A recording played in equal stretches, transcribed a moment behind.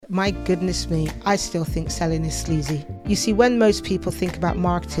my goodness me, I still think selling is sleazy. You see, when most people think about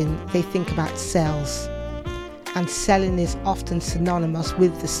marketing, they think about sales. And selling is often synonymous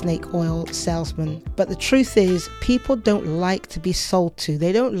with the snake oil salesman. But the truth is, people don't like to be sold to.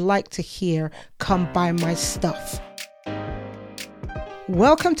 They don't like to hear, "Come buy my stuff."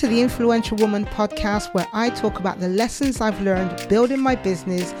 Welcome to the Influential Woman podcast, where I talk about the lessons I've learned building my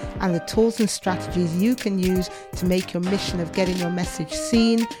business and the tools and strategies you can use to make your mission of getting your message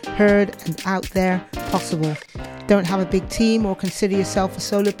seen, heard, and out there possible. Don't have a big team or consider yourself a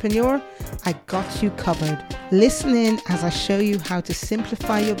solopreneur? I got you covered. Listen in as I show you how to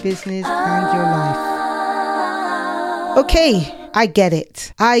simplify your business and your life. Okay. I get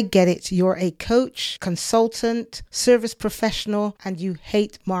it. You're a coach, consultant, service professional, and you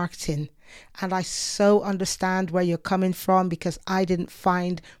hate marketing. And I so understand where you're coming from, because I didn't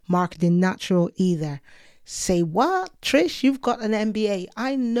find marketing natural either. Say what? Trish, you've got an MBA.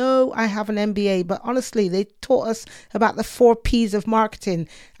 I know I have an MBA, but honestly, they taught us about the 4 P's of marketing.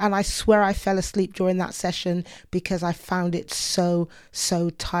 And I swear I fell asleep during that session because I found it so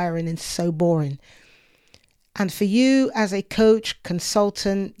tiring and so boring. And for you as a coach,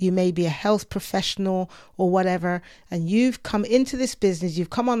 consultant, you may be a health professional or whatever, and you've come into this business, you've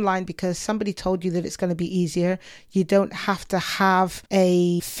come online because somebody told you that it's going to be easier. You don't have to have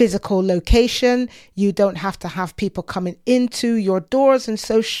a physical location. You don't have to have people coming into your doors. And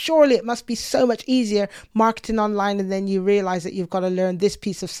so surely it must be so much easier marketing online. And then you realize that you've got to learn this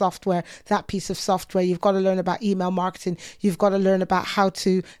piece of software, that piece of software. You've got to learn about email marketing. You've got to learn about how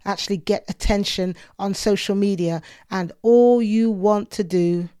to actually get attention on social media, and all you want to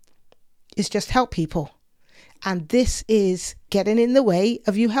do is just help people. And this is getting in the way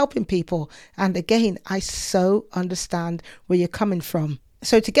of you helping people. And again, I so understand where you're coming from.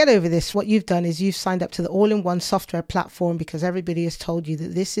 So to get over this, what you've done is you've signed up to the all-in-one software platform because everybody has told you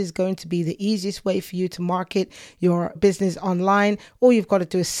that this is going to be the easiest way for you to market your business online. All you've got to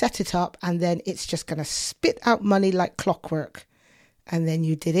do is set it up, and then it's just going to spit out money like clockwork. And then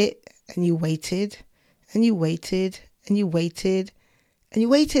you did it, and you waited. And you waited, and you waited, and you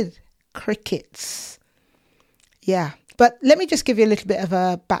waited. Crickets. Yeah. But let me just give you a little bit of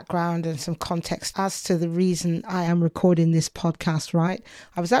a background and some context as to the reason I am recording this podcast, right?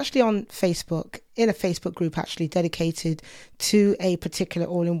 I was actually on Facebook, in a Facebook group actually dedicated to a particular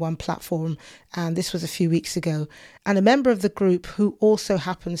all-in-one platform. And this was a few weeks ago. And a member of the group, who also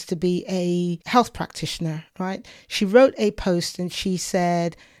happens to be a health practitioner, right? She wrote a post and she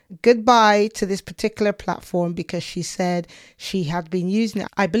said goodbye to this particular platform because she said she had been using it.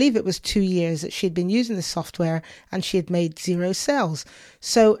 I believe it was 2 years that she had been using the software and she had made 0 sales.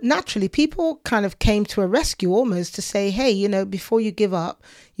 So naturally, people kind of came to a rescue almost to say, hey, before you give up,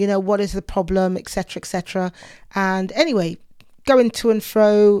 what is the problem, etc., etc. And anyway, going to and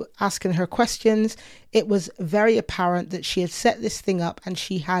fro, asking her questions, it was very apparent that she had set this thing up and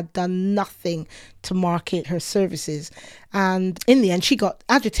she had done nothing to market her services. And in the end, she got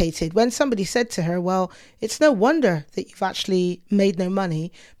agitated when somebody said to her, well, it's no wonder that you've actually made no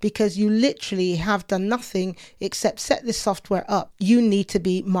money, because you literally have done nothing except set this software up. You need to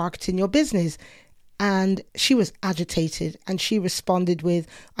be marketing your business. And she was agitated, and she responded with,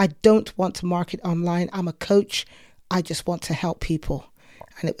 I don't want to market online. I'm a coach. I just want to help people.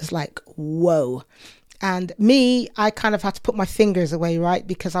 And it was like, whoa. And me, I kind of had to put my fingers away, right?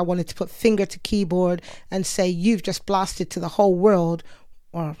 Because I wanted to put finger to keyboard and say, you've just blasted to the whole world,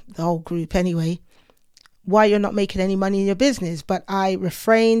 or the whole group anyway, why you're not making any money in your business. But I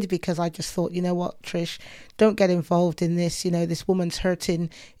refrained because I just thought, you know what, Trish, don't get involved in this. This woman's hurting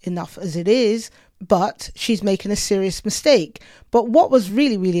enough as it is, but she's making a serious mistake. But what was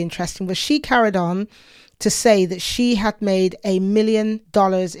really, really interesting was she carried on to say that she had made $1 million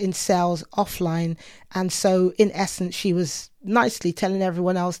in sales offline. And so in essence, she was nicely telling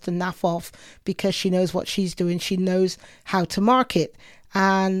everyone else to naff off because she knows what she's doing. She knows how to market.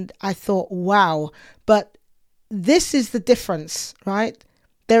 And I thought, wow, but this is the difference, right?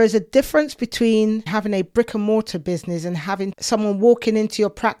 There is a difference between having a brick and mortar business and having someone walking into your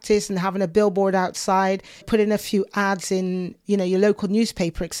practice and having a billboard outside, putting a few ads in, your local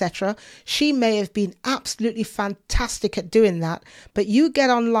newspaper, etc. She may have been absolutely fantastic at doing that, but you get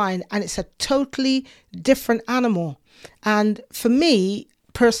online and it's a totally different animal. And for me,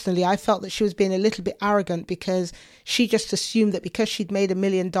 personally, I felt that she was being a little bit arrogant because she just assumed that because she'd made $1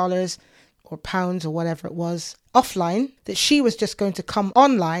 million or pounds or whatever it was offline, that she was just going to come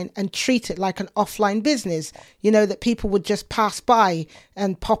online and treat it like an offline business, that people would just pass by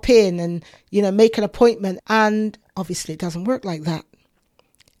and pop in and, make an appointment. And obviously it doesn't work like that.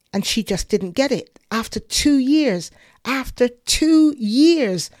 And she just didn't get it. After 2 years, after 2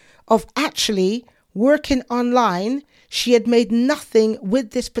 years of actually working online, she had made nothing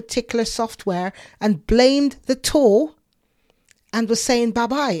with this particular software and blamed the tool and was saying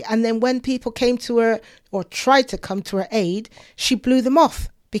bye-bye. And then when people came to her or tried to come to her aid, she blew them off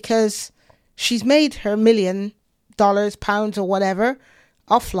because she's made her $1 million, pounds or whatever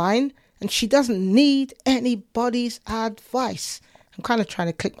offline, and she doesn't need anybody's advice. I'm kind of trying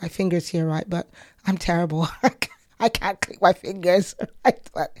to click my fingers here, right? But I'm terrible. I can't click my fingers, right?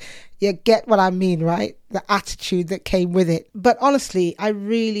 But you get what I mean, right? The attitude that came with it. But honestly, I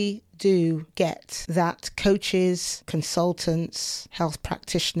really do get that coaches, consultants, health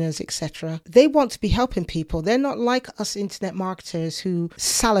practitioners, etc., they want to be helping people. They're not like us internet marketers who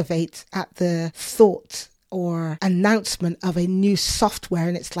salivate at the thought or announcement of a new software,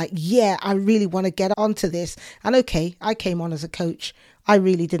 and it's like, yeah, I really want to get onto this. And okay, I came on as a coach. I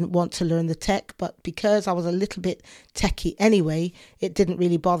really didn't want to learn the tech, but because I was a little bit techie anyway, it didn't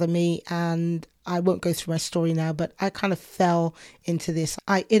really bother me. And I won't go through my story now, but I kind of fell into this.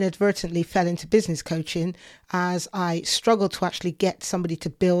 I inadvertently fell into business coaching as I struggled to actually get somebody to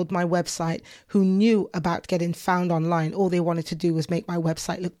build my website who knew about getting found online. All they wanted to do was make my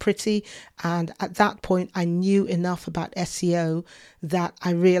website look pretty. And at that point, I knew enough about SEO that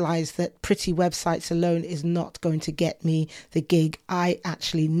I realized that pretty websites alone is not going to get me the gig. I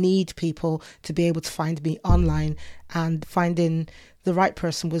actually need people to be able to find me online, and finding the right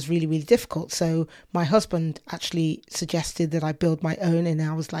person was really, really difficult. So my husband actually suggested that I build my own, and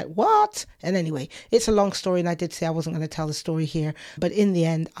I was like, what? And anyway, it's a long story, and I did say I wasn't going to tell the story here. But in the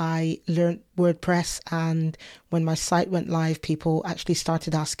end, I learned WordPress, and when my site went live, people actually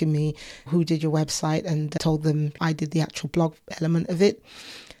started asking me, who did your website? And I told them I did the actual blog element of it.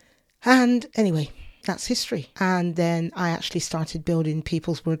 And anyway, that's history. And then I actually started building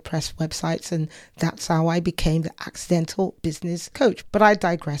people's WordPress websites, and that's how I became the accidental business coach. But I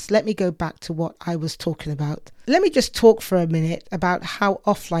digress. Let me go back to what I was talking about. Let me just talk for a minute about how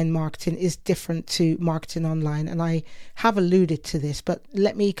offline marketing is different to marketing online. And I have alluded to this, but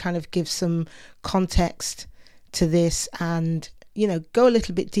let me kind of give some context to this and, go a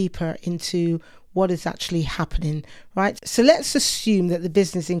little bit deeper into what is actually happening, right? So let's assume that the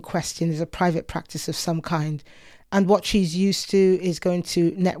business in question is a private practice of some kind. And what she's used to is going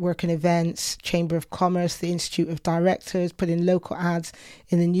to networking events, Chamber of Commerce, the Institute of Directors, putting local ads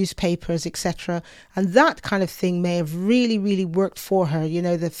in the newspapers, etc. And that kind of thing may have really, really worked for her.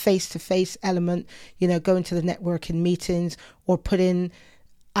 The face-to-face element, going to the networking meetings or putting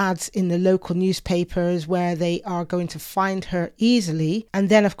ads in the local newspapers where they are going to find her easily. And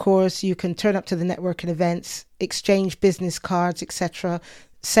then, of course, you can turn up to the networking events, exchange business cards, etc.,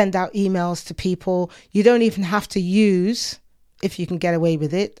 send out emails to people. You don't even have to use, if you can get away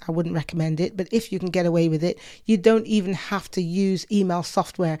with it, I wouldn't recommend it, but if you can get away with it, you don't even have to use email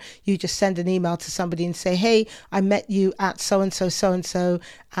software. You just send an email to somebody and say, hey, I met you at so-and-so,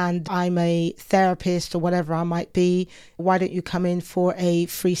 and I'm a therapist or whatever I might be. Why don't you come in for a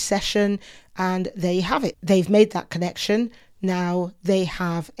free session? And there you have it. They've made that connection. Now they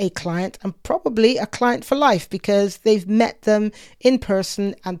have a client, and probably a client for life, because they've met them in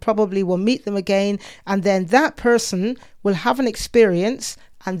person and probably will meet them again. And then that person will have an experience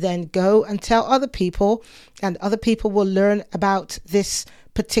and then go and tell other people, and other people will learn about this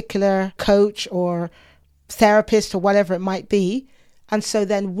particular coach or therapist or whatever it might be. And so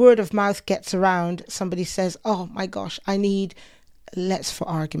then word of mouth gets around. Somebody says, oh my gosh, I need, let's for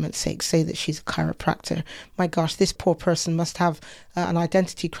argument's sake say that she's a chiropractor. My gosh, this poor person must have an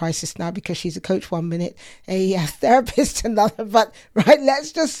identity crisis now, because she's a coach one minute, a therapist another. But right,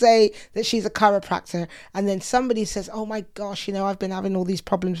 let's just say that she's a chiropractor, and then somebody says, oh my gosh, I've been having all these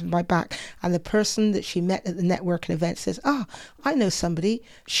problems with my back. And the person that she met at the networking event says, I know somebody,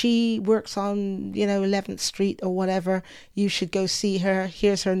 she works on 11th Street or whatever, you should go see her,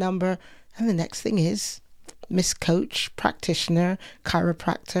 here's her number. And the next thing is, Miss Coach, practitioner,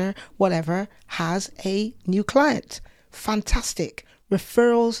 chiropractor, whatever, has a new client. Fantastic.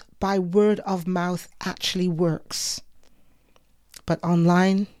 Referrals by word of mouth actually works. But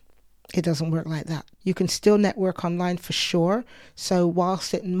online, it doesn't work like that. You can still network online for sure. So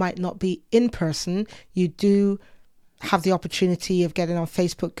whilst it might not be in person, you do have the opportunity of getting on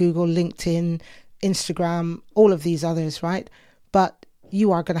Facebook, Google, LinkedIn, Instagram, all of these others, right? But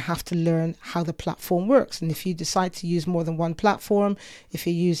you are going to have to learn how the platform works. And if you decide to use more than one platform, if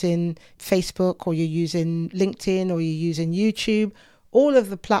you're using Facebook or you're using LinkedIn or you're using YouTube, all of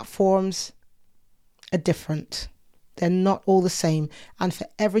the platforms are different. They're not all the same. And for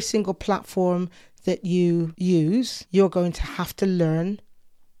every single platform that you use, you're going to have to learn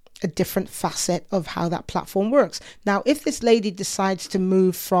a different facet of how that platform works. Now, if this lady decides to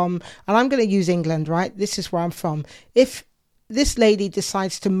move from, and I'm going to use England, right? This is where I'm from. If this lady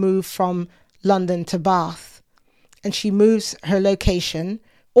decides to move from London to Bath and she moves her location,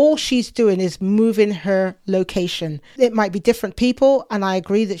 all she's doing is moving her location. It might be different people, and I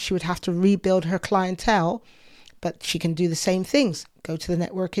agree that she would have to rebuild her clientele, but she can do the same things. Go to the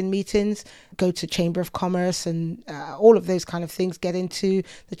networking meetings, go to Chamber of Commerce and all of those kind of things. Get into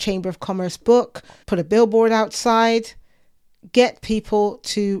the Chamber of Commerce book, put a billboard outside, get people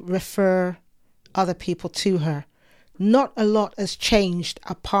to refer other people to her. Not a lot has changed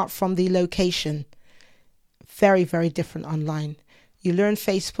apart from the location. Very, very different online. You learn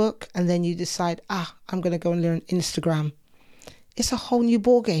Facebook and then you decide, I'm going to go and learn Instagram. It's a whole new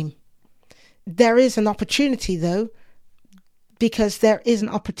ball game. There is an opportunity though, because there is an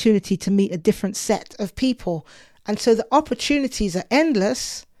opportunity to meet a different set of people. And so the opportunities are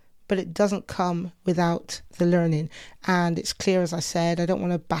endless, but it doesn't come without the learning. And it's clear, as I said, I don't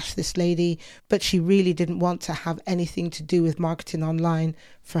want to bash this lady, but she really didn't want to have anything to do with marketing online.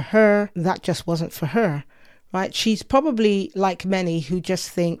 For her, that just wasn't for her, right? She's probably like many who just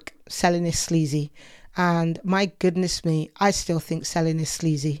think selling is sleazy. And my goodness me, I still think selling is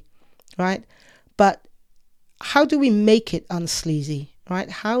sleazy, right? But how do we make it unsleazy, right?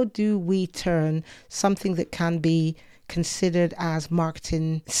 How do we turn something that can be considered as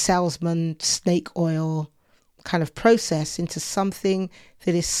marketing salesman, snake oil kind of process into something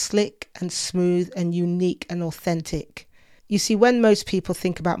that is slick and smooth and unique and authentic? You see, when most people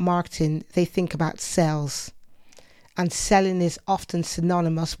think about marketing, they think about sales. And selling is often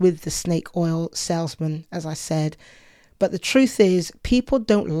synonymous with the snake oil salesman, as I said. But the truth is, people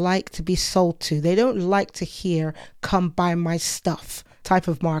don't like to be sold to. They don't like to hear, come buy my stuff type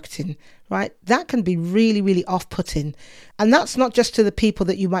of marketing, right? That can be really, really off-putting. And that's not just to the people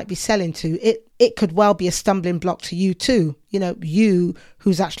that you might be selling to. It could well be a stumbling block to you too. You know, you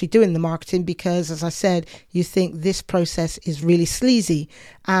who's actually doing the marketing, because as I said, you think this process is really sleazy.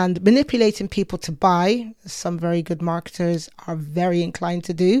 And manipulating people to buy, some very good marketers are very inclined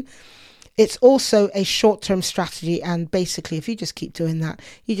to do. It's also a short-term strategy, and basically if you just keep doing that,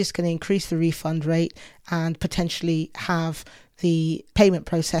 you're just going to increase the refund rate and potentially have the payment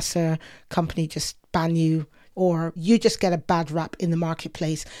processor company just ban you, or you just get a bad rap in the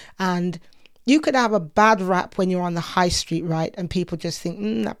marketplace. And you could have a bad rap when you're on the high street, right? And people just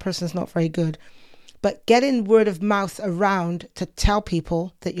think, that person's not very good. But getting word of mouth around to tell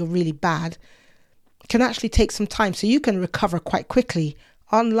people that you're really bad can actually take some time, so you can recover quite quickly.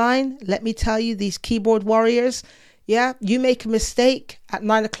 Online, let me tell you, these keyboard warriors, yeah, you make a mistake at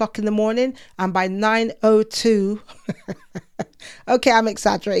 9 o'clock in the morning, and by 9:02, okay, I'm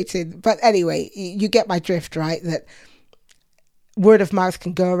exaggerating, but anyway, you get my drift, right? That word of mouth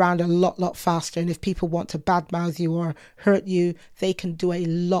can go around a lot faster, and if people want to badmouth you or hurt you, they can do a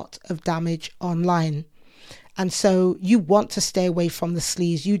lot of damage online. And so you want to stay away from the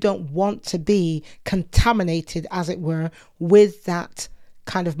sleaze. You don't want to be contaminated, as it were, with that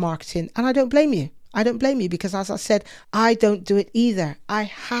kind of marketing. And I don't blame you. I don't blame you, because as I said, I don't do it either. I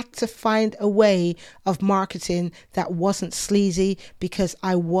had to find a way of marketing that wasn't sleazy, because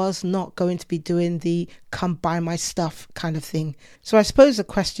I was not going to be doing the come buy my stuff kind of thing. So I suppose the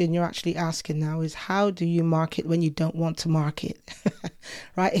question you're actually asking now is, how do you market when you don't want to market?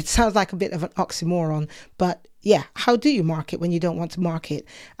 Right? It sounds like a bit of an oxymoron, but yeah, how do you market when you don't want to market?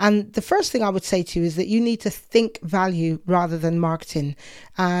 And the first thing I would say to you is that you need to think value rather than marketing.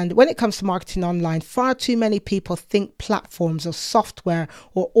 And when it comes to marketing online, far too many people think platforms or software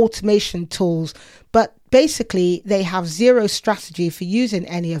or automation tools, but basically they have zero strategy for using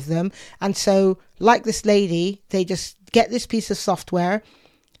any of them. And so like this lady, they just get this piece of software,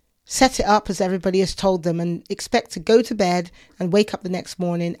 set it up as everybody has told them, and expect to go to bed and wake up the next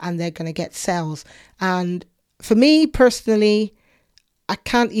morning and they're going to get sales. And for me personally, I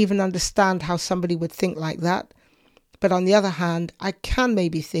can't even understand how somebody would think like that. But on the other hand, I can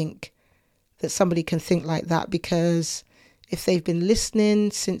maybe think that somebody can think like that, because if they've been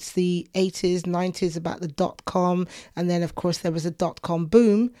listening since the 80s, 90s about the .com, and then of course there was a .com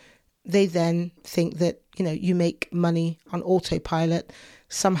boom, they then think that, you make money on autopilot.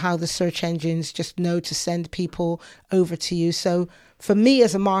 Somehow the search engines just know to send people over to you. So for me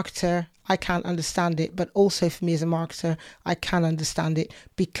as a marketer, I can't understand it, but also for me as a marketer, I can understand it,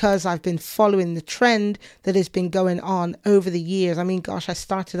 because I've been following the trend that has been going on over the years. I mean, gosh, I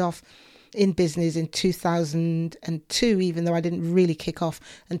started off in business in 2002, even though I didn't really kick off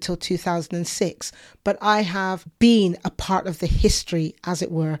until 2006. But I have been a part of the history, as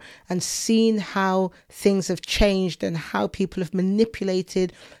it were, and seen how things have changed and how people have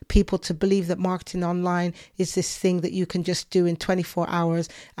manipulated people to believe that marketing online is this thing that you can just do in 24 hours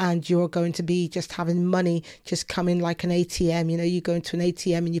and you're going to be just having money just come in like an ATM. You know, you go into an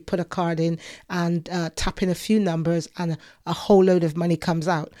ATM and you put a card in and tap in a few numbers and a whole load of money comes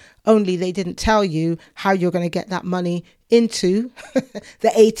out. Only they didn't tell you how you're going to get that money into the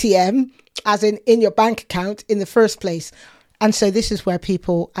ATM, as in your bank account in the first place. And so this is where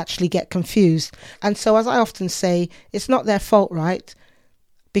people actually get confused. And so, as I often say, it's not their fault, right?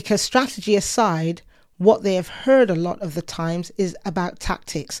 Because strategy aside, what they have heard a lot of the times is about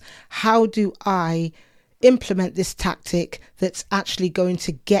tactics. How do I implement this tactic that's actually going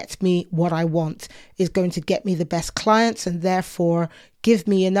to get me what I want, is going to get me the best clients and therefore give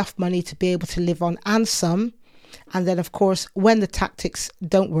me enough money to be able to live on and some. And then, of course, when the tactics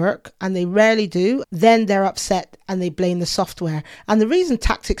don't work, and they rarely do, then they're upset and they blame the software. And the reason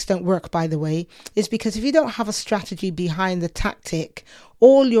tactics don't work, by the way, is because if you don't have a strategy behind the tactic,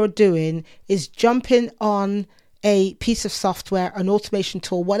 all you're doing is jumping on a piece of software, an automation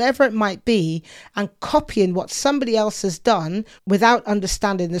tool, whatever it might be, and copying what somebody else has done without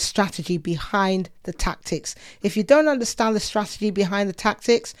understanding the strategy behind the tactics. If you don't understand the strategy behind the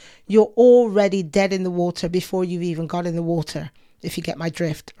tactics, you're already dead in the water before you've even got in the water, if you get my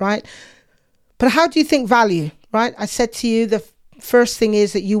drift, right? But how do you think value, right? I said to you, the first thing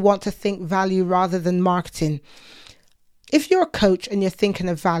is that you want to think value rather than marketing. If you're a coach and you're thinking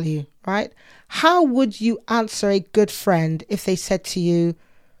of value, right? How would you answer a good friend if they said to you,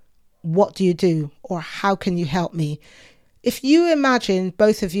 what do you do? Or how can you help me? If you imagine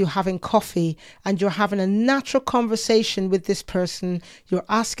both of you having coffee and you're having a natural conversation with this person, you're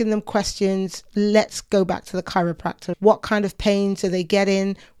asking them questions. Let's go back to the chiropractor. What kind of pains are they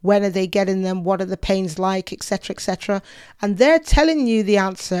getting? When are they getting them? What are the pains like, etc., etc. And they're telling you the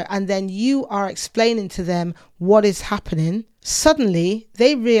answer, and then you are explaining to them what is happening. Suddenly,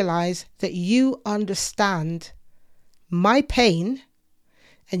 they realize that you understand my pain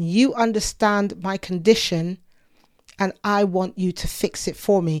and you understand my condition, and I want you to fix it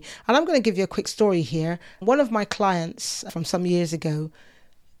for me. And I'm going to give you a quick story here. One of my clients from some years ago,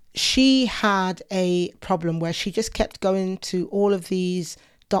 she had a problem where she just kept going to all of these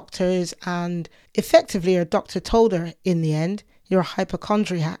doctors, and effectively her doctor told her in the end, you're a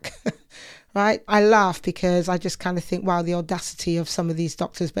hypochondriac. Right? I laugh because I just kind of think, wow, the audacity of some of these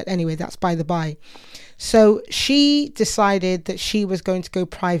doctors. But anyway, that's by the by. So she decided that she was going to go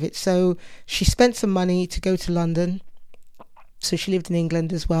private. So she spent some money to go to London. So she lived in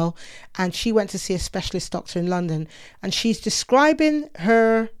England as well. And she went to see a specialist doctor in London. And she's describing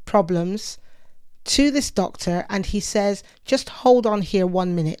her problems to this doctor, and he says, just hold on here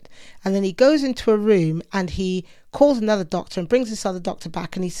 1 minute. And then he goes into a room and he calls another doctor and brings this other doctor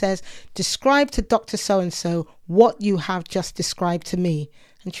back, and he says, describe to Dr. So-and-so what you have just described to me.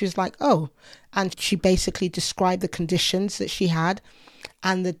 And she was like, oh. And she basically described the conditions that she had.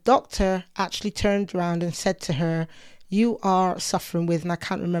 And the doctor actually turned around and said to her, you are suffering with, and I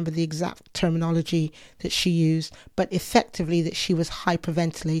can't remember the exact terminology that she used, but effectively that she was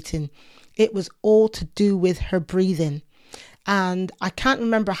hyperventilating. It was all to do with her breathing. And I can't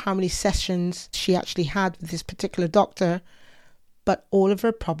remember how many sessions she actually had with this particular doctor, but all of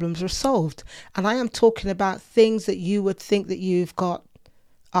her problems were solved. And I am talking about things that you would think that you've got: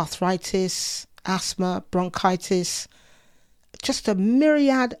 arthritis, asthma, bronchitis, just a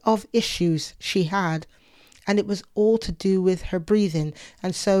myriad of issues she had. And it was all to do with her breathing.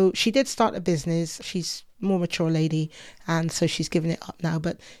 And so she did start a business. She's a more mature lady, and so she's given it up now.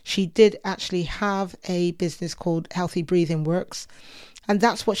 But she did actually have a business called Healthy Breathing Works. And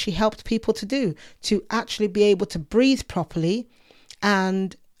that's what she helped people to do, to actually be able to breathe properly.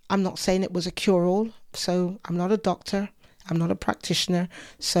 And I'm not saying it was a cure-all. So I'm not a doctor. I'm not a practitioner.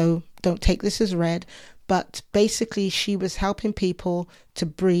 So don't take this as read. But basically, she was helping people to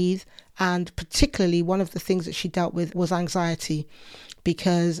breathe. And particularly one of the things that she dealt with was anxiety,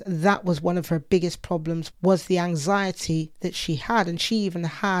 because that was one of her biggest problems, was the anxiety that she had. And she even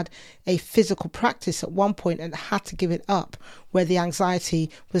had a physical practice at one point and had to give it up, where the anxiety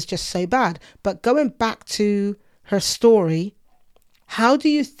was just so bad. But going back to her story, how do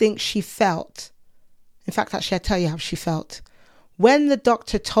you think she felt? In fact, actually, I'll tell you how she felt. When the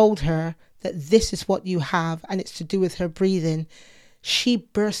doctor told her that this is what you have and it's to do with her breathing, she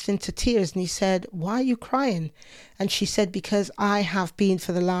burst into tears, and he said, why are you crying? And she said, because I have been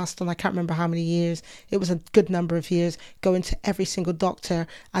for the last, and I can't remember how many years, it was a good number of years, going to every single doctor,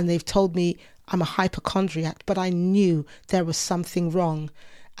 and they've told me I'm a hypochondriac, but I knew there was something wrong.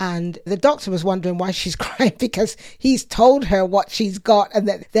 And the doctor was wondering why she's crying, because he's told her what she's got and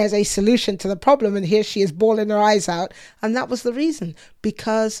that there's a solution to the problem. And here she is bawling her eyes out. And that was the reason,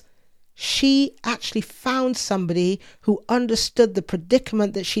 because she actually found somebody who understood the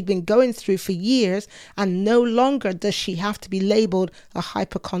predicament that she'd been going through for years. And no longer does she have to be labeled a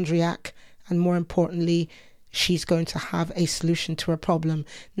hypochondriac. And more importantly, she's going to have a solution to her problem.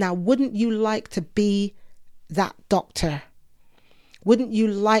 Now, wouldn't you like to be that doctor? Wouldn't you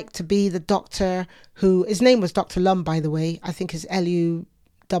like to be the doctor who, his name was Dr. Lum, by the way. I think it's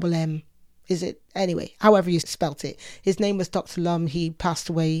Lumm. Is it? Anyway, however you spelt it. His name was Dr. Lum. He passed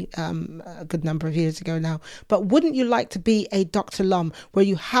away a good number of years ago now. But wouldn't you like to be a Dr. Lum, where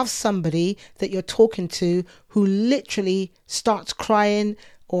you have somebody that you're talking to who literally starts crying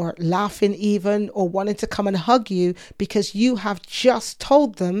or laughing even, or wanting to come and hug you because you have just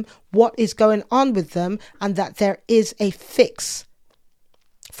told them what is going on with them and that there is a fix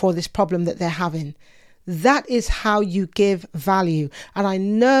for this problem that they're having? That is how you give value. And I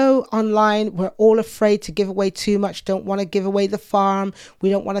know online we're all afraid to give away too much, don't want to give away the farm. We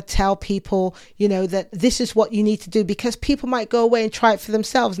don't want to tell people, that this is what you need to do, because people might go away and try it for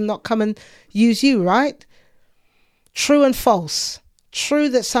themselves and not come and use you, right? True and false. True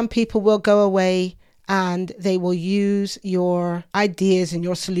that some people will go away and they will use your ideas and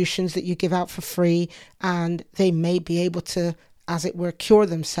your solutions that you give out for free, and they may be able to, as it were, cure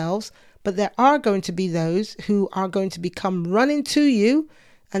themselves. But there are going to be those who are going to become running to you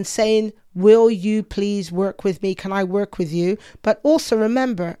and saying, will you please work with me? Can I work with you? But also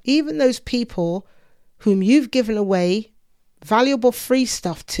remember, even those people whom you've given away valuable free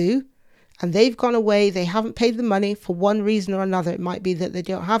stuff to, and they've gone away, they haven't paid the money for one reason or another. It might be that they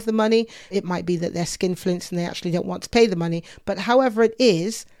don't have the money. It might be that they're skinflints and they actually don't want to pay the money. But however it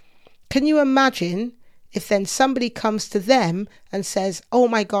is, can you imagine if then somebody comes to them and says, oh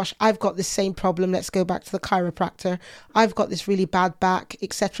my gosh, I've got this same problem. Let's go back to the chiropractor. I've got this really bad back,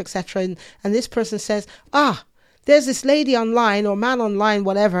 etc., etc. And this person says, there's this lady online or man online,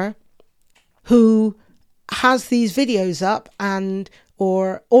 whatever, who has these videos up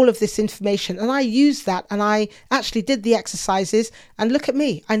or all of this information. And I used that and I actually did the exercises, and look at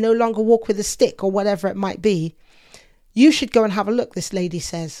me. I no longer walk with a stick or whatever it might be. You should go and have a look, this lady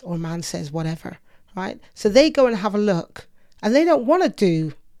says, or man says, whatever. Right? So they go and have a look, and they don't want to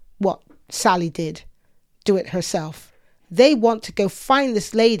do what Sally did, do it herself. They want to go find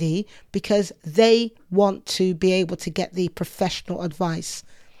this lady because they want to be able to get the professional advice.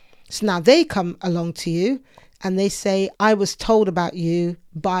 So now they come along to you and they say, I was told about you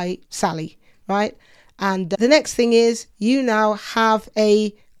by Sally, right? And the next thing is you now have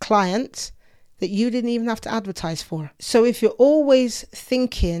a client that you didn't even have to advertise for. So if you're always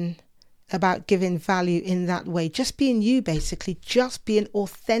thinking about giving value in that way, just being you, basically, just being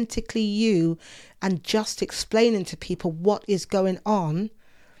authentically you and just explaining to people what is going on,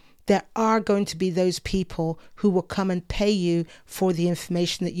 there are going to be those people who will come and pay you for the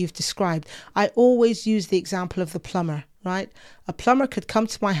information that you've described. I always use the example of the plumber, right? A plumber could come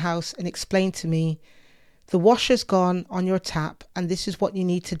to my house and explain to me, the washer's gone on your tap and this is what you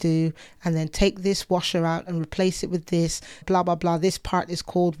need to do, and then take this washer out and replace it with this, blah, blah, blah. This part is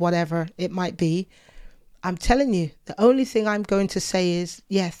called whatever it might be. I'm telling you, the only thing I'm going to say is,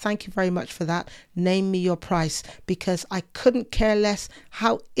 yeah, thank you very much for that. Name me your price, because I couldn't care less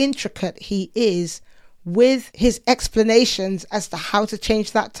how intricate he is with his explanations as to how to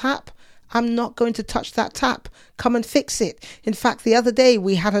change that tap. I'm not going to touch that tap. Come and fix it. In fact, the other day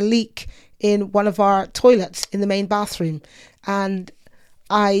we had a leak in one of our toilets in the main bathroom, and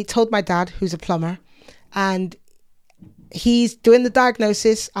I told my dad, who's a plumber, and he's doing the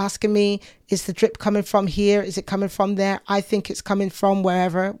diagnosis, asking me, is the drip coming from here? Is it coming from there? I think it's coming from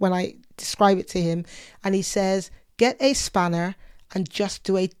wherever when I describe it to him. And he says, get a spanner and just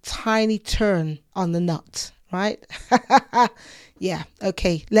do a tiny turn on the nut, right? Yeah,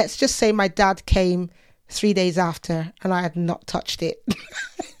 okay. Let's just say my dad came 3 days after and I had not touched it.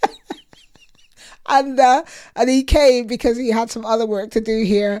 And he came because he had some other work to do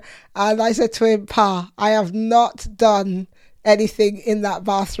here. And I said to him, Pa, I have not done anything in that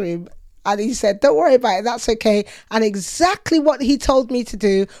bathroom. And he said, don't worry about it. That's okay. And exactly what he told me to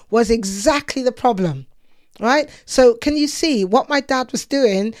do was exactly the problem. Right? So can you see what my dad was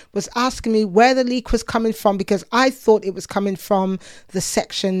doing was asking me where the leak was coming from, because I thought it was coming from the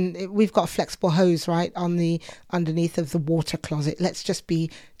section. We've got a flexible hose, right, on the underneath of the water closet. Let's just be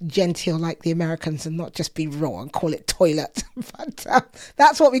genteel like the Americans and not just be raw and call it toilet. But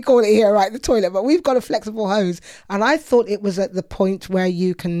that's what we call it here, right? The toilet. But we've got a flexible hose. And I thought it was at the point where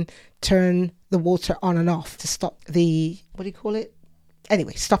you can turn the water on and off to stop the, what do you call it?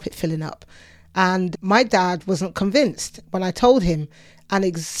 Anyway, stop it filling up. And my dad wasn't convinced when I told him. And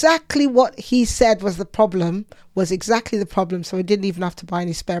exactly what he said was exactly the problem. So I didn't even have to buy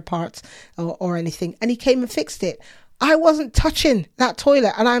any spare parts or anything. And he came and fixed it. I wasn't touching that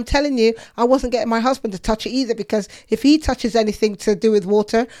toilet. And I'm telling you, I wasn't getting my husband to touch it either, because if he touches anything to do with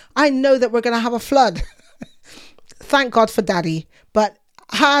water, I know that we're going to have a flood. Thank God for Daddy. But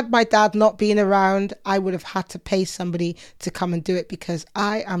had my dad not been around, I would have had to pay somebody to come and do it, because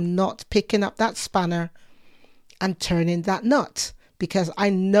I am not picking up that spanner and turning that nut, because I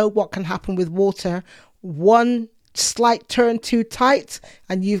know what can happen with water. One slight turn too tight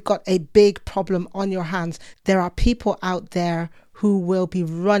and you've got a big problem on your hands. There are people out there who will be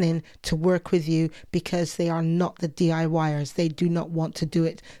running to work with you because they are not the DIYers. They do not want to do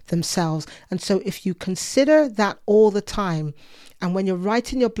it themselves. And so if you consider that all the time, and when you're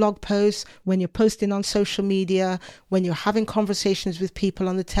writing your blog posts, when you're posting on social media, when you're having conversations with people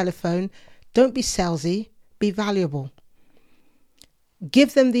on the telephone, don't be salesy, be valuable.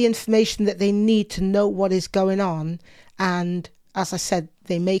 Give them the information that they need to know what is going on. And as I said,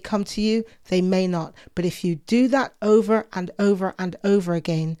 they may come to you, they may not. But if you do that over and over and over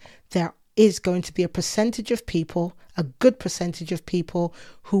again, there is going to be a percentage of people, a good percentage of people,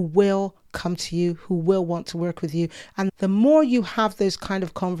 who will come to you, who will want to work with you. And the more you have those kind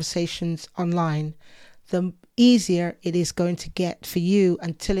of conversations online, the easier it is going to get for you,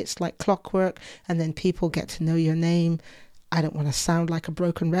 until it's like clockwork, and then people get to know your name. I don't want to sound like a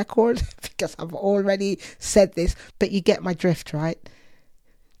broken record because I've already said this, but you get my drift, right?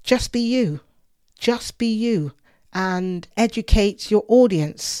 Just be you. Just be you, and educate your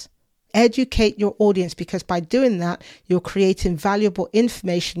audience. Educate your audience, because by doing that, you're creating valuable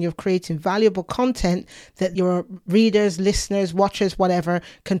information, you're creating valuable content that your readers, listeners, watchers, whatever,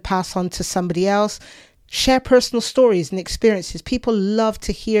 can pass on to somebody else. Share personal stories and experiences. People love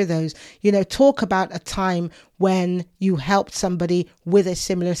to hear those. Talk about a time when you helped somebody with a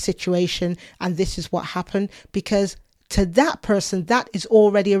similar situation and this is what happened, because to that person, that is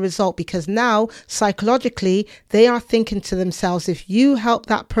already a result, because now psychologically they are thinking to themselves, if you help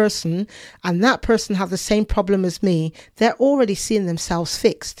that person and that person have the same problem as me, they're already seeing themselves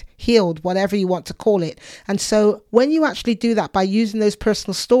fixed, healed, whatever you want to call it. And so when you actually do that by using those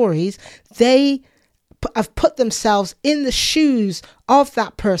personal stories, they have put themselves in the shoes of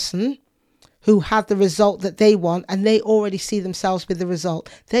that person who had the result that they want, and they already see themselves with the result.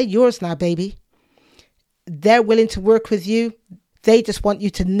 They're yours now, baby. They're willing to work with you. They just want you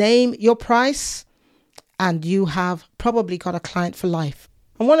to name your price, and you have probably got a client for life.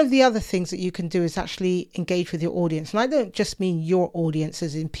 And one of the other things that you can do is actually engage with your audience. And I don't just mean your audience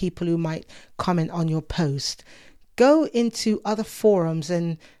as in people who might comment on your post. Go into other forums,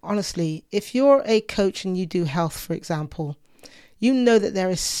 and honestly, if you're a coach and you do health, for example, you know that there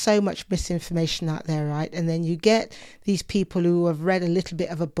is so much misinformation out there, right? And then you get these people who have read a little bit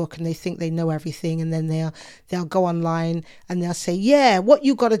of a book and they think they know everything, and then they'll go online and they'll say, yeah, what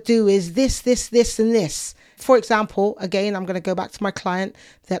you got to do is this, this, this, and this. For example, again, I'm going to go back to my client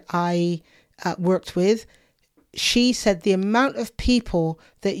that I worked with. She said the amount of people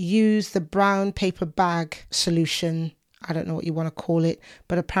that use the brown paper bag solution, I don't know what you want to call it,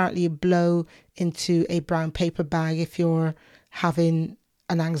 but apparently you blow into a brown paper bag if you're having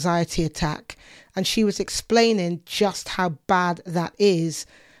an anxiety attack. And she was explaining just how bad that is.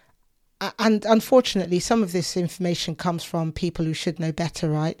 And unfortunately, some of this information comes from people who should know better,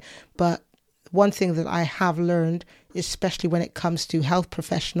 right? But one thing that I have learned, especially when it comes to health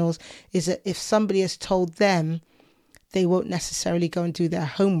professionals, is that if somebody has told them, they won't necessarily go and do their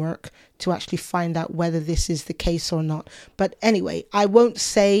homework to actually find out whether this is the case or not. But anyway, I won't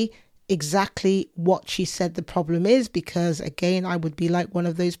say exactly what she said the problem is, because again, I would be like one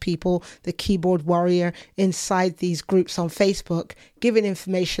of those people, the keyboard warrior inside these groups on Facebook, giving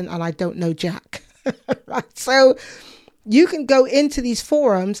information and I don't know jack. Right? So you can go into these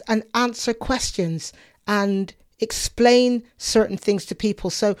forums and answer questions, and explain certain things to people.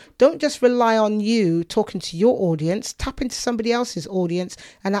 So don't just rely on you talking to your audience. Tap into somebody else's audience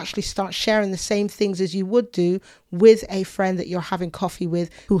and actually start sharing the same things as you would do with a friend that you're having coffee with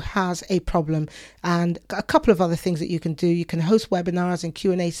who has a problem. And a couple of other things that you can do. You can host webinars and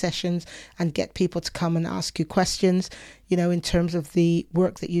Q&A sessions and get people to come and ask you questions, in terms of the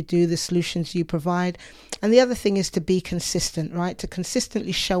work that you do, the solutions you provide. And the other thing is to be consistent, right? To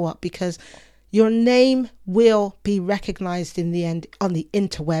consistently show up, because your name will be recognized in the end on the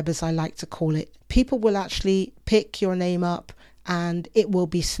interweb, as I like to call it. People will actually pick your name up and it will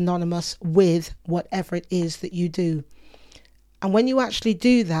be synonymous with whatever it is that you do. And when you actually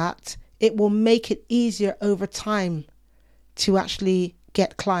do that, it will make it easier over time to actually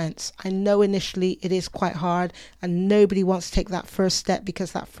get clients. I know initially it is quite hard and nobody wants to take that first step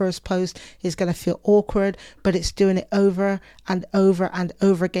because that first post is going to feel awkward, but it's doing it over and over and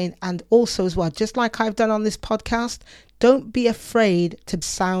over again. And also as well, just like I've done on this podcast, don't be afraid to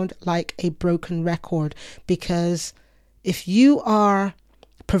sound like a broken record, because if you are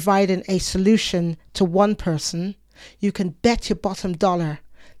providing a solution to one person, you can bet your bottom dollar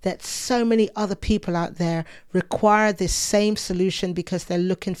that so many other people out there require this same solution because they're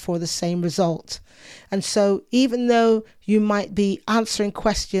looking for the same result. And so even though you might be answering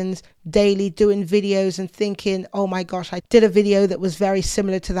questions daily, doing videos and thinking, oh my gosh, I did a video that was very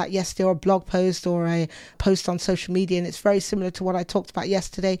similar to that yesterday, or a blog post or a post on social media, and it's very similar to what I talked about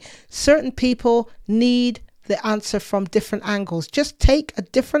yesterday. Certain people need the answer from different angles. Just take a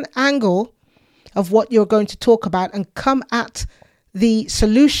different angle of what you're going to talk about and come at the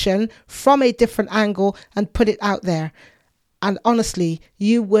solution from a different angle and put it out there. And honestly,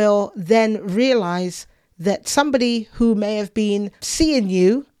 you will then realize that somebody who may have been seeing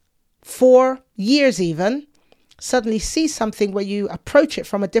you for years even suddenly sees something where you approach it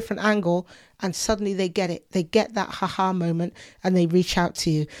from a different angle, and suddenly they get it. They get that haha moment and they reach out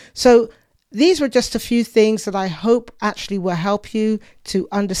to you. So these were just a few things that I hope actually will help you to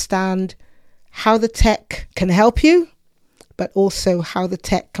understand how the tech can help you, but also how the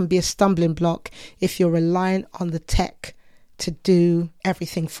tech can be a stumbling block if you're relying on the tech to do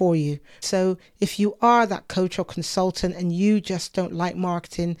everything for you. So if you are that coach or consultant and you just don't like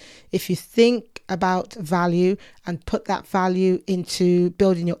marketing, if you think about value and put that value into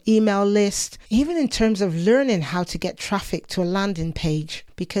building your email list, even in terms of learning how to get traffic to a landing page,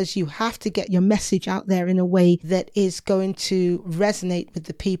 because you have to get your message out there in a way that is going to resonate with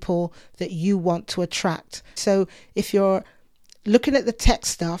the people that you want to attract. So if you're looking at the tech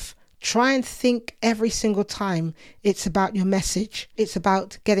stuff, try and think every single time it's about your message. It's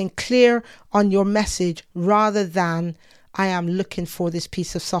about getting clear on your message rather than I am looking for this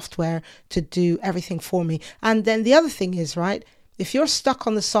piece of software to do everything for me. And then the other thing is, right, if you're stuck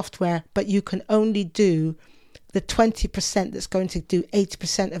on the software, but you can only do the 20% that's going to do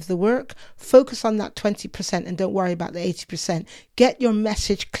 80% of the work, focus on that 20% and don't worry about the 80%. Get your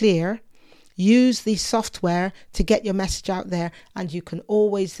message clear. Use the software to get your message out there, and you can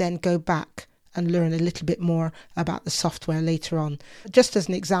always then go back and learn a little bit more about the software later on. Just as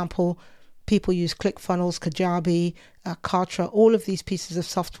an example, people use ClickFunnels, Kajabi, Kartra, all of these pieces of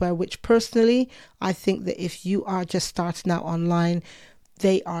software, which personally, I think that if you are just starting out online,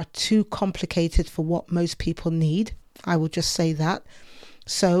 they are too complicated for what most people need. I will just say that.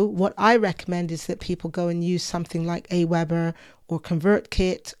 So what I recommend is that people go and use something like Aweber or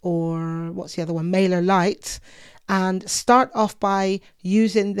ConvertKit, or what's the other one, MailerLite, and start off by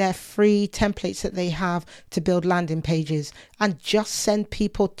using their free templates that they have to build landing pages, and just send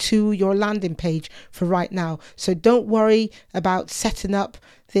people to your landing page for right now. So don't worry about setting up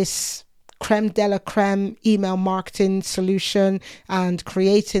this creme de la creme email marketing solution and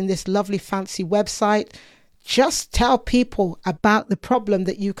creating this lovely fancy website. Just tell people about the problem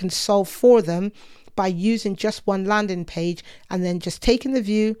that you can solve for them by using just one landing page, and then just taking the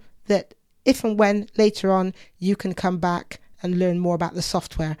view that if and when later on you can come back and learn more about the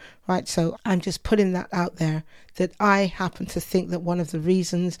software, right? So I'm just putting that out there, that I happen to think that one of the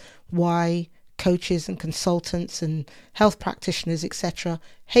reasons why coaches and consultants and health practitioners, etc.,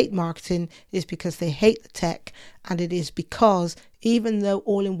 hate marketing is because they hate the tech. And it is because even though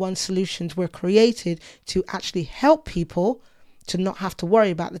all-in-one solutions were created to actually help people to not have to worry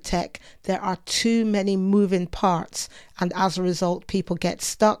about the tech, there are too many moving parts, and as a result people get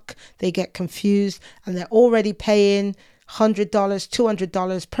stuck, they get confused, and they're already paying $100,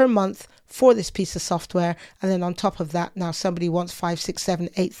 $200 per month for this piece of software, and then on top of that now somebody wants $5,000,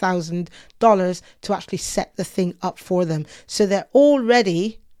 $6,000, $8,000 to actually set the thing up for them. So they're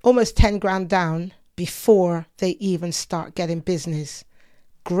already almost 10 grand down before they even start getting business.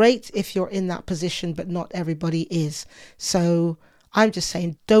 Great if you're in that position, but not everybody is. So I'm just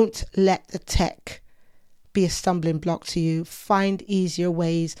saying, don't let the tech be a stumbling block to you. Find easier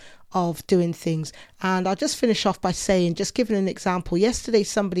ways of doing things. And I'll just finish off by saying, just giving an example. Yesterday,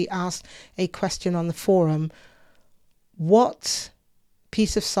 somebody asked a question on the forum: what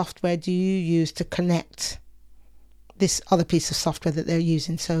piece of software do you use to connect this other piece of software that they're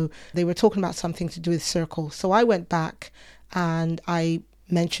using? So they were talking about something to do with Circle. So I went back and I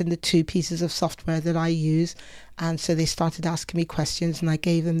mentioned the two pieces of software that I use. And so they started asking me questions and I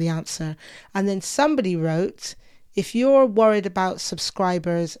gave them the answer. And then somebody wrote, if you're worried about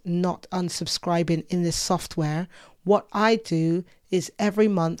subscribers not unsubscribing in this software, what I do is every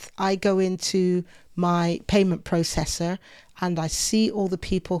month I go into my payment processor and I see all the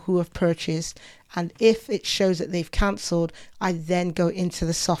people who have purchased. And if it shows that they've cancelled, I then go into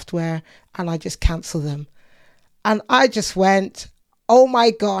the software and I just cancel them. And I just went, oh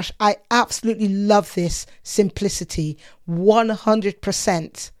my gosh, I absolutely love this simplicity,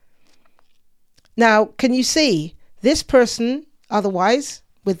 100%. Now, can you see this person, otherwise,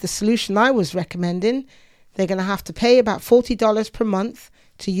 with the solution I was recommending, they're going to have to pay about $40 per month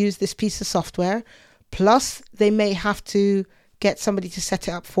to use this piece of software. Plus, they may have to get somebody to set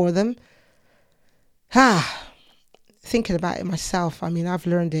it up for them. Thinking about it myself, I mean, I've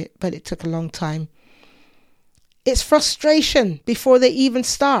learned it, but it took a long time. It's frustration before they even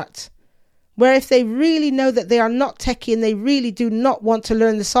start. Where if they really know that they are not techie and they really do not want to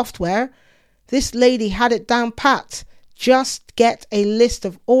learn the software, this lady had it down pat. Just get a list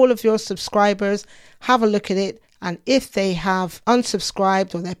of all of your subscribers, have a look at it, and if they have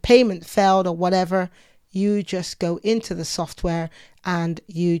unsubscribed or their payment failed or whatever, you just go into the software and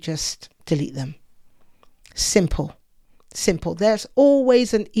you just delete them. Simple. There's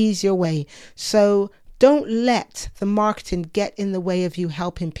always an easier way. So don't let the marketing get in the way of you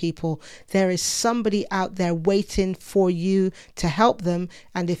helping people. There is somebody out there waiting for you to help them.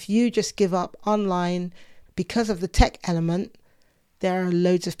 And if you just give up online because of the tech element, there are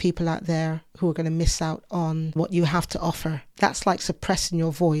loads of people out there who are going to miss out on what you have to offer. That's like suppressing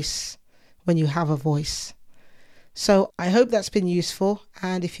your voice when you have a voice. So I hope that's been useful.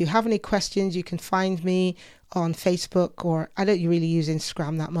 And if you have any questions, you can find me on Facebook, or I don't really use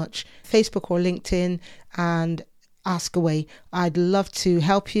Instagram that much, Facebook or LinkedIn, and ask away. I'd love to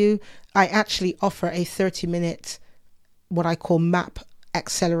help you. I actually offer a 30-minute, what I call MAP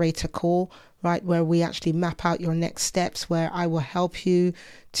accelerator call, right, where we actually map out your next steps, where I will help you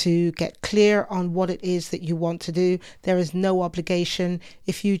to get clear on what it is that you want to do. There is no obligation.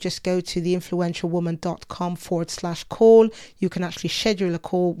 If you just go to theinfluentialwoman.com/call, you can actually schedule a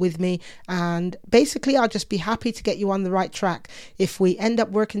call with me, and basically I'll just be happy to get you on the right track. If we end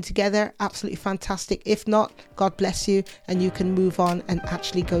up working together, absolutely fantastic. If not, God bless you, and you can move on and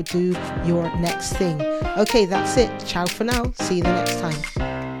actually go do your next thing. Okay, that's it. Ciao for now. See you the next time.